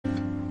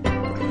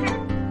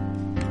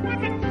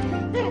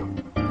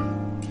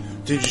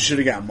Dude, you should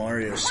have got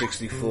Mario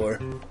 64.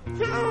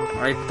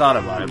 I thought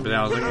about it, but then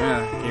I was like,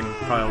 game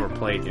probably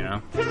overplayed, you know?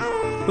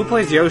 Who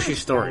plays Yoshi's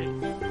Story? You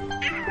know?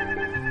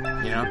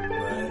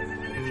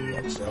 Right. You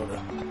got Zelda.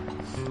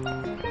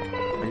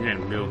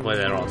 Again, people play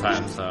that all the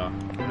time, so,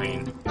 I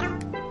mean...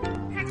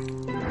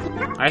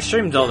 I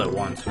streamed Zelda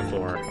once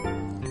before.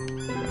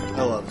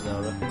 I love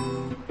Zelda.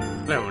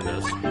 Everyone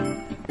does. That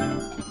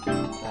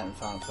and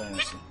Final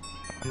Fantasy.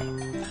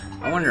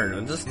 I wonder,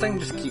 does this thing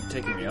just keep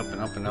taking me up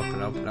and up and up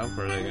and up and up,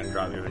 or are they gonna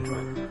drop me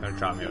eventually? They're gonna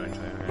drop me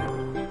eventually, right?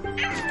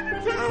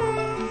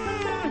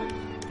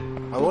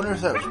 I wonder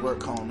if that was work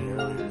calling me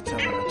earlier to tell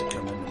me not to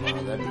come in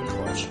tomorrow. That'd be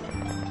clutch.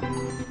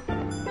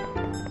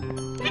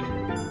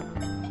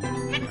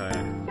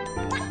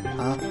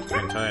 Huh?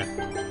 Can't tell you.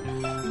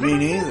 Me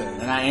neither.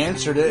 And I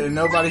answered it and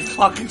nobody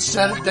fucking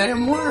said a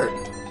damn word.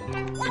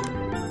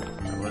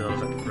 What else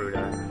is fruit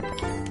at?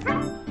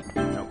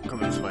 Nope, come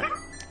this way.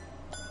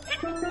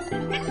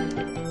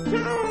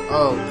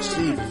 Oh,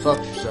 Steve, you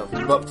fucked yourself.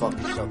 You butt fucked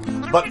yourself.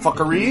 Butt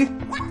fuckery?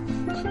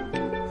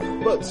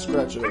 Butt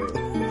scratcher. Are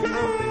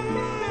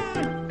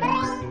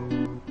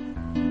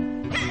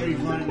you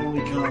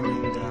finally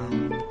calming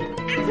down?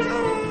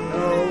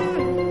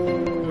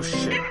 Oh,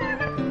 shit.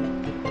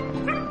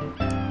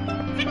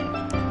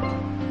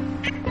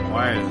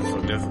 Why is it so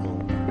difficult?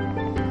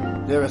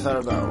 You ever thought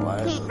about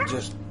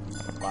just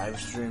live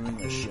streaming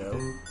a show?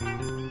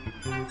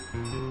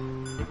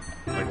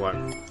 Like what? I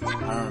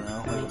don't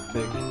know, like a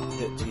big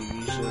hit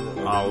TV show.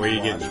 That Oh, we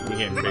get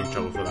in big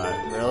trouble for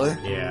that. Really?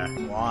 Yeah.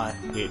 Why?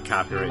 You get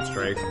copyright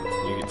strikes,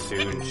 you get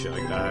sued and shit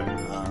like that.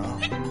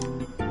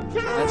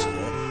 That's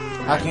good.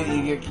 How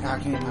can you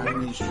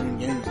stream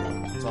games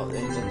though? It's all the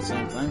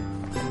same thing?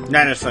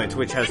 Not necessarily.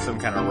 Twitch has some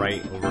kind of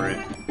right over it.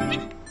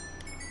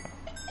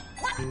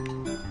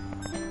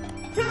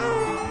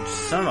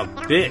 Son of a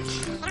bitch.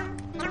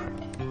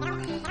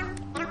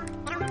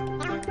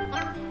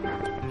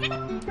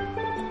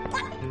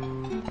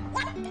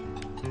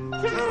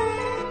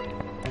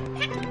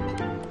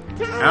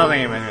 I don't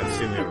think anybody's gonna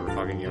sue me over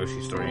fucking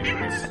Yoshi's Story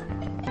anyways. I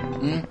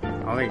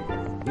don't think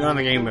none of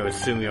the game would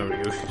sue me over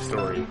Yoshi's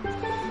Story.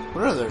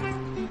 What other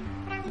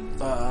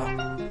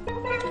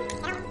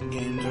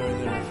games are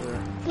there for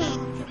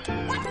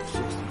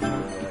 64?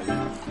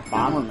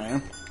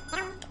 Bomberman.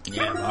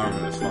 Yeah,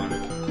 Bomberman was fun.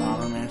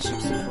 Bomberman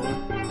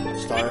 64.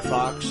 Star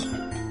Fox.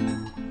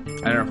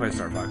 I never played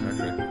Star Fox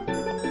actually.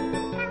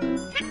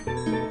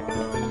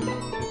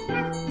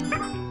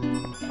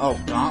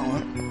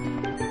 Gauntlet.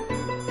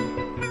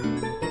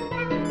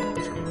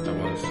 Not sure what that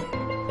was. You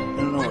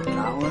don't know what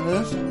Gauntlet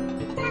is?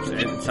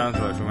 It sounds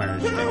really familiar,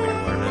 just can't think of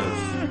what it is.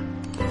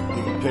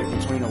 You can pick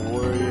between a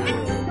warrior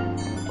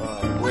or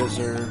a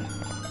wizard.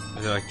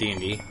 Is it like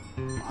D&D?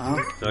 Huh?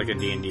 Is it like a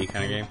D&D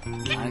kind of game?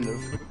 Kind of.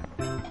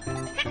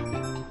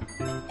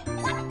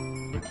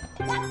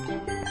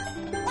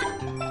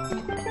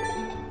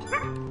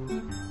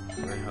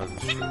 Where the hell is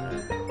this shit at?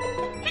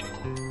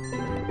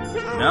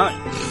 No!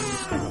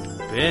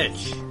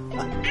 Bitch!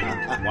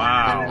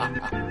 Wow.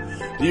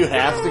 Do you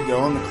have to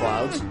go in the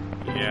clouds?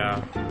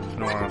 Yeah, there's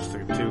nowhere else to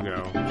go.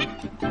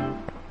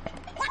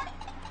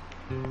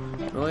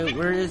 Really?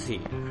 Where is he? I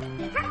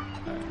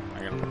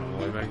gotta run all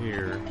the way back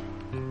here.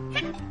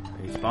 Did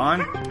he spawn?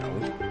 No.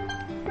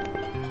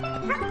 I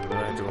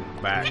have to go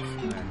back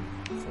and then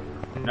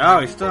forward. No,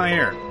 he's still not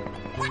here.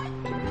 What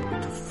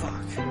the fuck?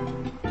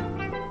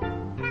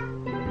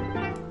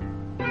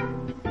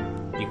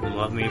 You could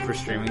love me for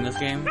streaming this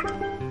game?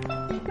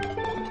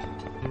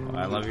 Well,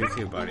 I love you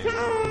too, buddy.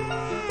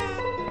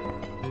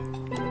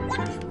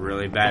 Just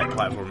really bad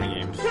platforming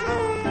games.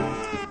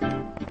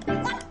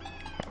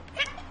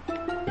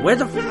 Where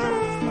the f-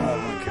 Oh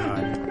my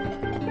god.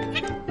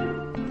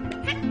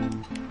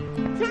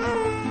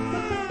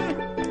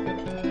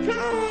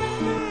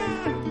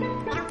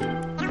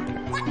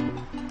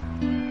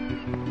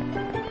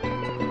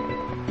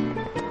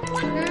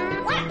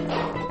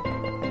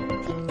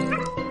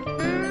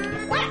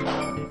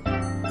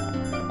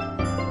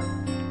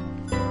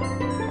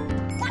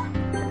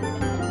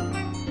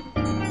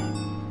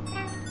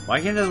 Why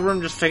can't this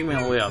room just take me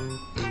all the way up?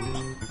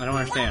 I don't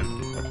understand.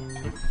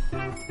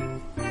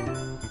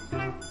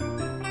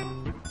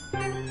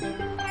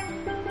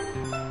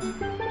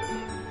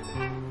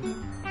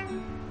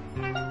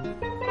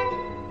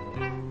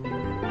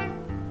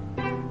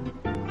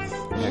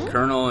 Yeah,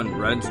 Colonel and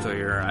Red's still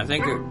here. I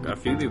think a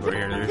few people are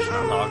here. They're just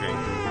not talking.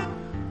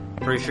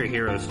 Pretty sure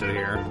Hero's still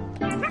here.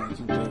 He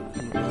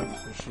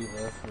left or she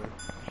left or...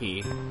 He.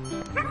 Yeah.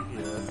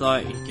 I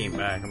thought he came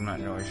back. I'm not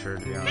really sure,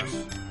 to be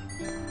honest.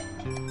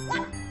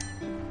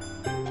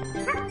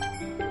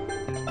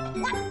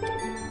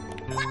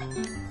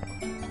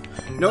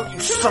 No, you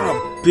son of a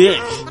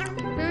bitch!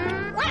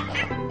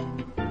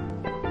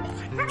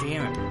 God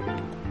damn it.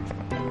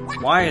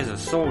 Why is it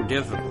so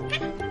difficult?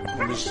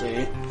 Let me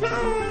see.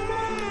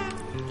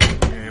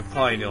 You'll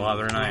probably do a lot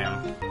better than I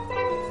am.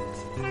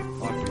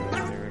 Fuck you,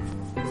 dude.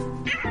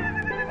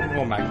 I'm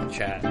going back to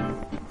chat.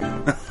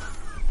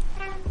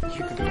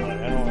 You can play, I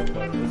don't want to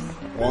play. this.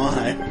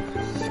 Why?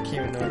 Just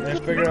keep it. I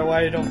figured out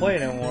why you don't play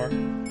it anymore.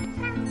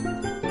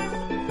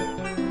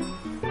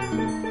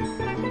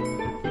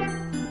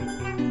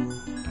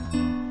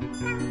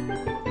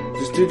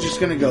 This dude just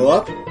gonna go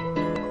up?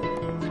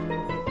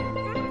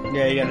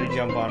 Yeah, you gotta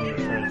jump on the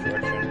different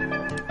direction.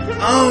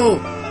 Oh!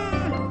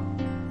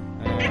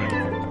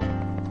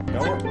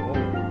 Don't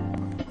worry.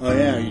 Oh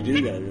yeah, you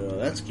do gotta go.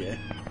 That's good.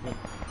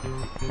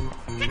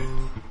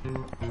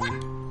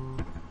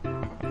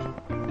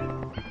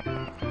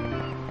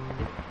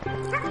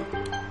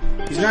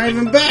 He's not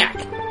even back!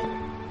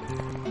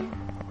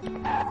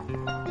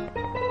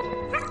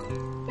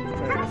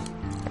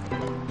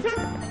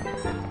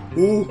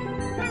 Ooh.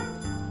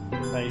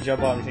 Now you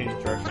jump on and change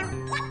the direction.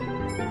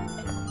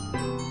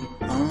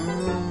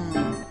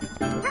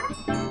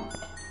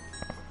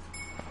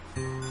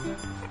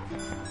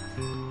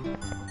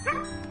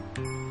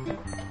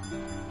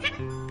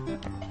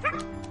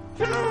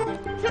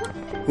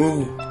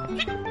 Ooh.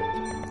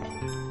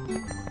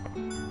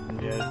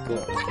 Yeah,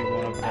 just keep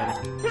going up and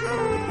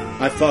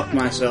down. I fucked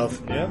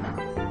myself. Yep.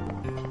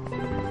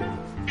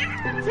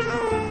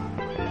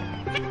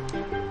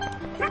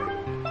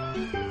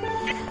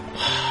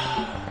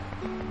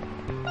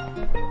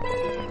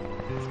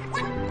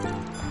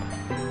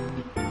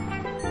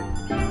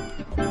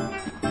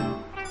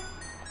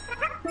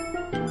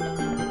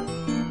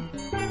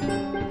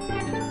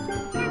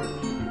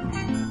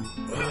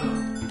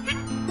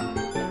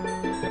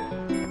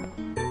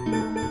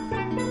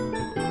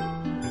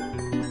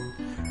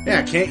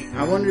 Yeah, can't.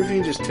 I wonder if you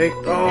can just take.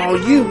 Oh,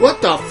 you!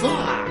 What the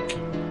fuck?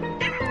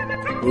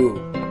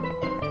 Ooh.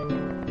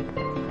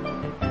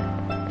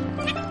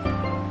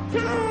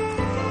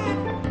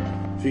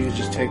 If you could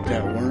just take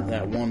that worm,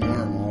 that one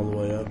worm, all the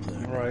way up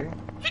there. Right.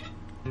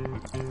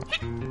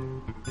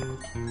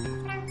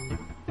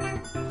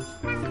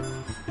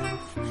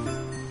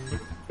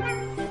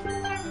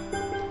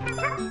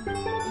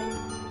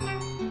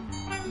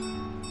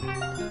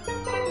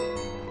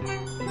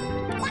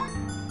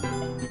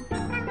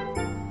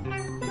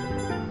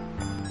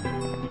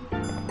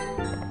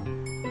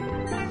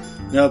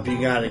 Nope,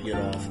 you gotta get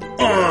off.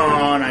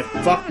 Oh, and I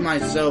fucked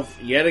myself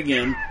yet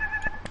again.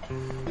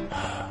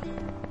 I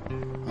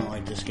don't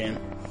like this game.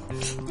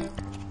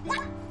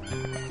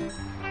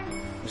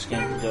 This game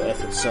can go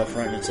F itself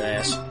right in its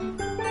ass.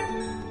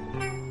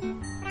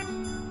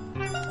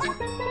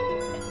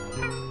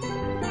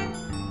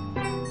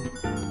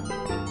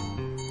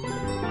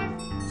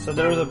 So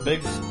there was a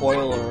big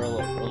spoiler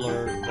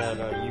alert that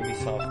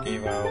Ubisoft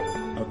gave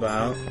out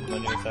About? the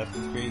new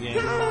Assassin's Creed game.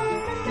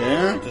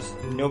 Yeah?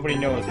 Just nobody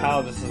knows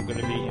how this is going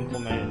to be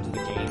implemented into the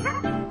game.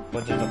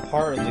 But there's a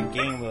part of the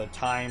game with a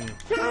time.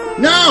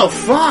 No!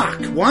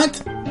 Fuck!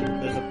 What?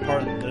 There's a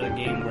part of the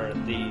game where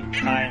the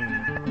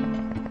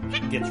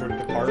time gets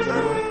ripped apart or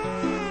whatever.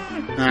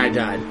 And I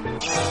died.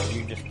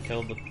 You just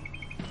killed the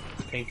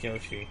pink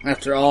Yoshi.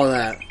 After all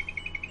that.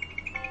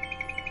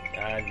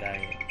 God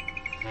dang it.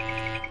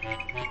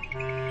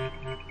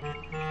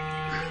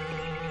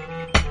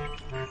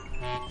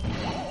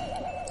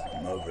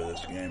 I'm over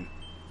this game.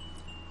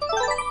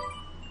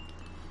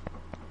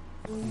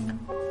 We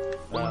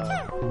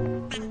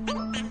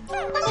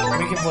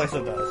can play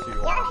something else if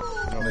you want.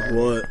 Like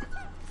what?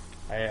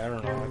 I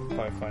don't know. I can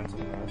probably find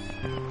something else.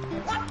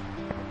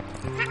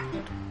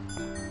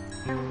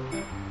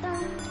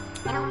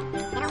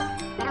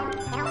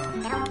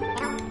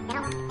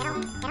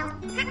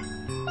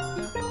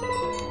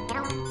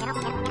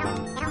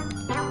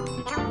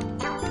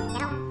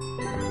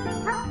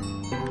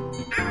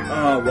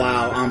 Oh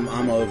wow,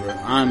 I'm over.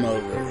 I'm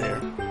over here.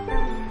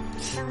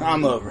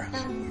 I'm over.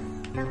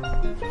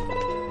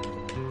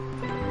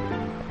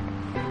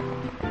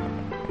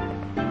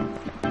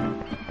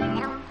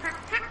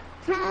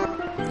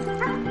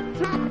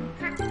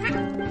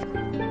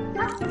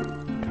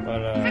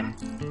 But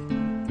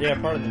yeah,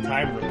 part of the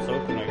time rips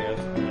open, I guess.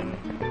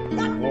 And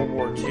then World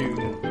War II,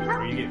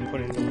 where you get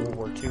put into World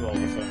War II all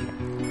of a sudden.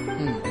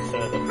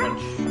 Instead of the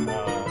French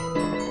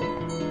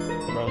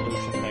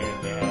Revolution thing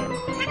that they had in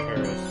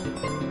Paris.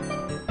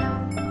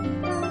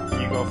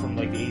 You go from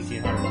like the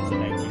 1800s to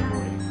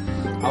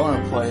 1940. I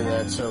want to play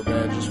that so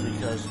bad just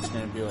because it's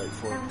going to be like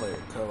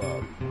 4-player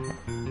co-op.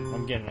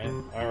 I'm getting it.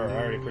 I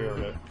already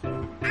pre-ordered it.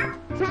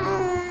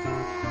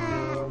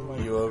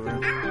 You over?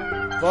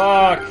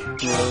 Fuck!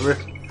 You over?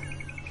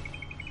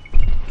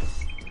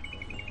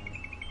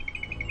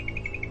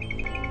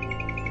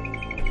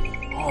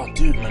 Oh,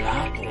 dude,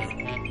 Monopoly.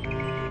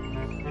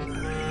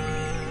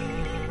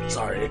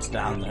 Sorry, it's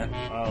down there.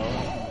 Oh,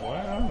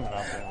 well,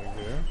 nothing we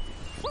do.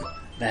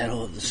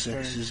 Battle of the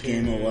Sexes,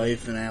 Game of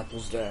Life, and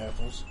Apples to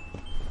Apples.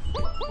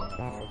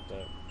 Fuck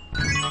that.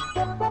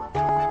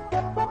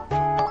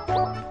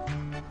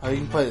 Oh, you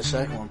can play the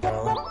second one,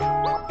 probably.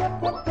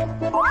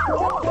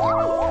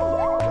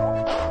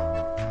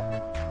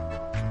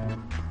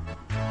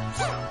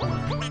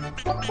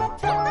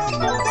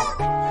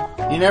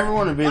 You never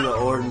want to be the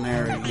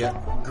ordinary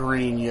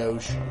green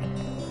Yoshi.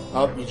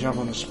 Oh, you jump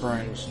on the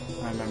springs.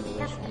 I remember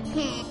this one.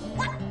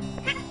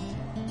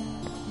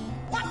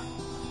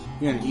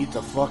 You're gonna eat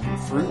the fucking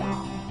fruit?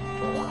 Alright.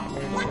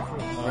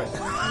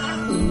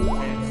 I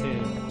didn't see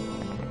it.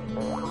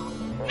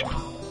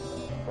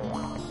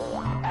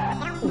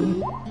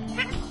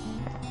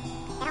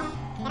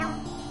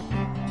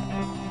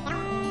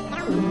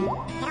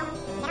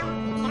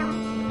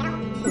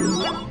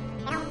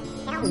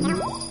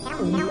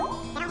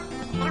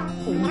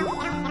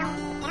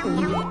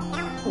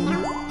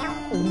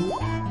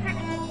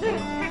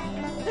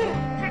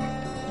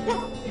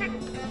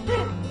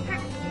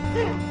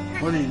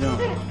 What are you doing?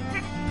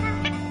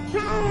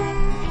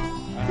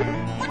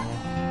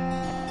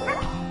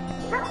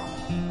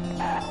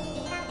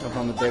 Jump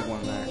on the big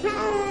one there.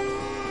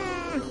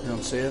 You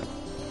don't see it?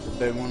 The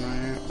big one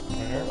right here?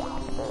 Right here?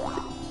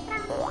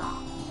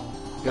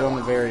 Get on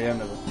the very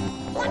end of it.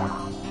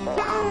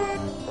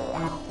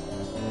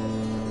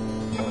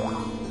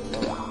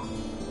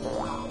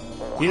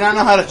 You not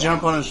know how to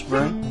jump on a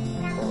spring?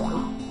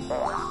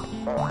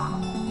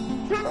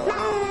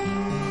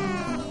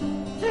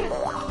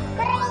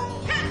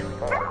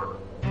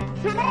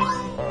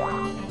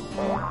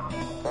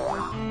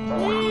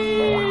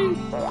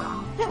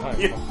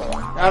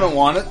 I don't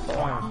want it. I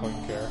don't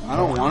fucking care. I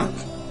don't want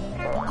it.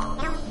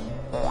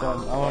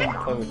 I want to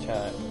play with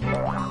chat.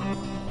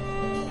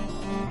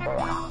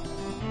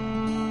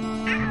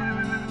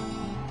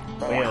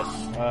 But yes,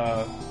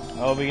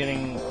 I'll be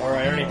getting, or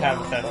I already have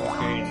Assassin's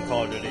Creed and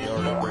Call of Duty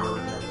ordered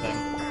and everything.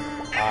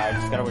 I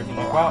just gotta wait for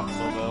them to come out,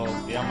 so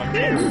they'll be on my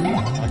computer. I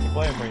can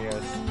play them for you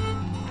guys.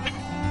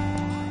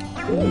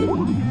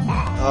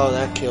 Oh,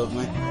 that killed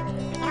me.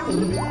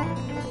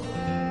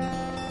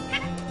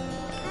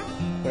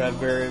 But I'm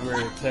very,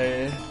 very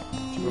excited.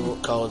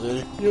 Call of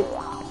Duty? Yep.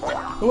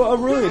 Well,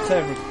 I'm really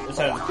excited for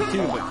Assassin's Creed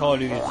 2, but Call of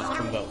Duty just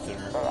comes out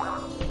sooner.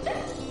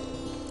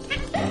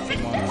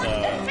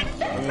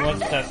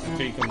 Once Assassin's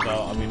Creed comes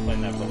out, I'll be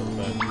playing that for a little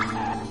bit.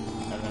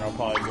 And then I'll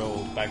probably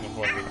go back and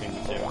forth between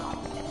the two.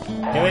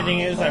 The only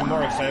thing is, I'm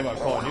more excited about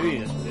Call of Duty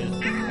is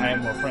I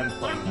have more friends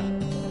playing that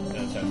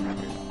than Assassin's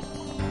Creed.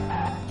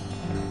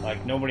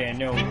 Like, nobody I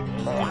know is going to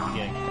be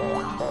getting it.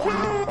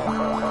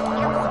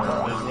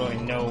 There's really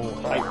no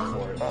hype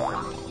for it.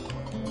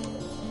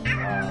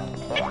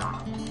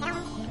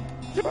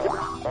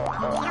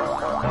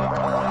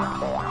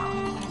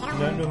 I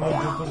know how to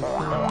jump on the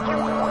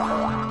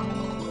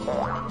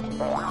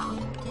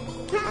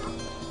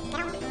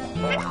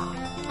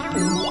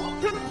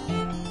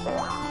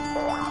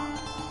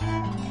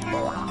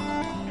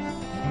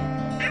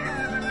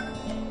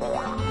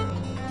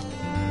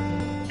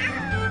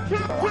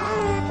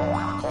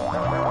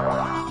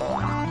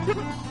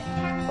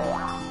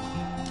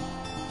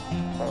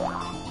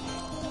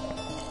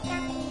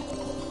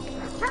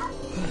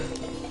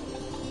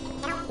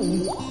I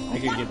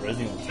could get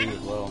Resident Evil 2 as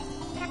well.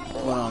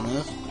 What, on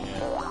this? Yeah. I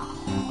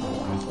don't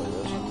want to play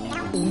this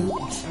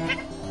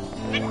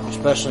one.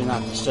 Especially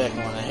not the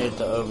second one. I hate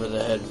the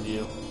over-the-head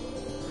view.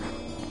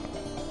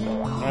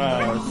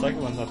 The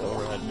second one's not the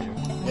overhead view.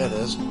 Yeah, it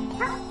is.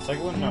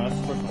 Second one? No,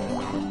 that's the first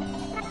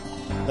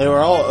one. They were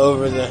all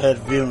over-the-head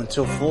view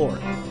until 4.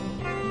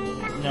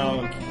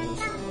 No,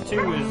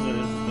 2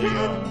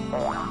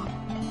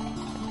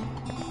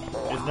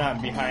 is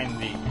not behind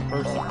the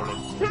person, but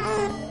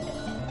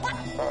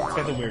it's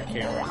got the weird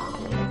camera.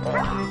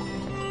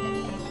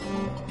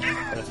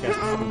 But it's got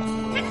the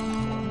spooks.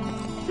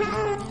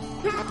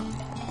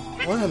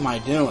 What am I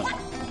doing?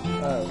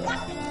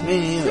 Me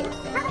neither.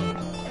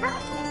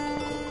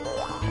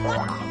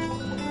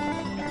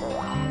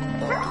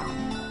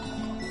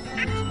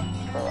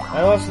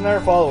 I lost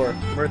another follower.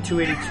 We're at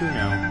 282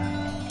 now.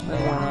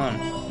 What's going on?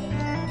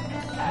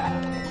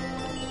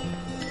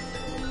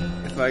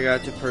 If I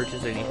got to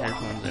purchase any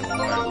headphones I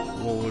want,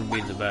 what would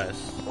be the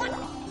best?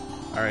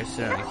 Alright,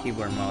 so a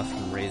keyboard and mouse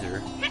from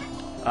Razer.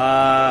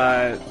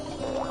 I've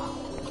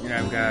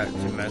got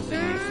to message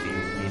you,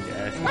 Steve. Need to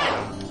ask you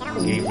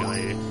something game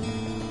related.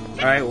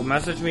 Alright, well,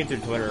 message me through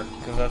Twitter,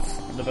 because that's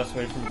the best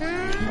way for me to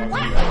talk to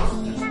you guys.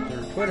 Just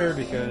through Twitter,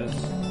 because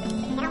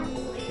I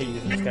hate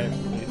using Skype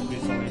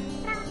recently.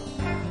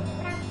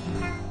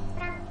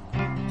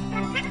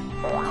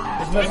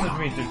 Just message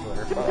me through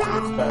Twitter.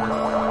 It's better.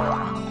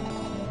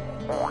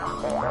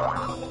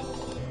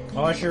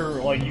 Unless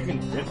you're, like, you can,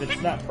 if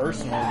it's not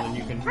personal, then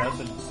you can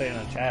message, say in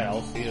the chat,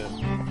 I'll see it.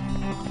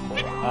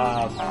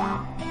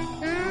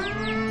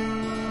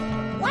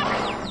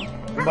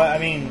 But, I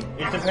mean,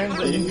 it depends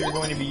if you're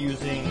going to be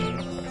using,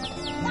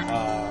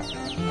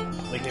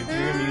 like, if you're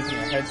going to be using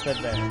a headset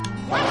that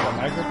has a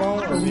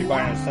microphone, or if you're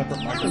buying a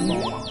separate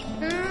microphone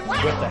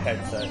with the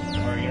headset,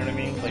 or, you know what I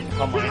mean? Like,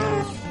 how mine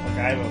is, like,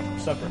 I have a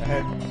separate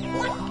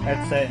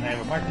headset, and I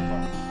have a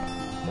microphone.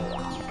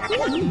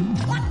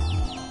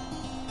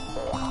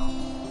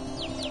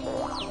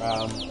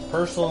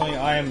 Personally,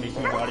 I am a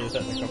huge Audio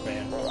Technica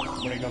fan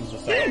when it comes to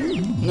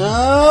sound.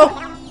 No!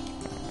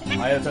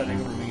 Audio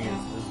Technica for me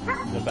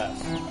is the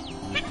best.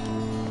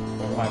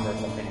 In my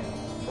personal opinion.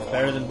 It's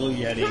better than Blue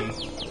Yeti.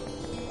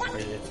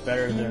 It's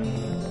better than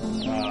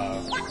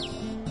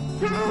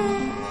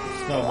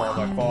Snowball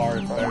by far.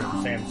 It's better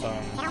than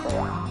Samsung.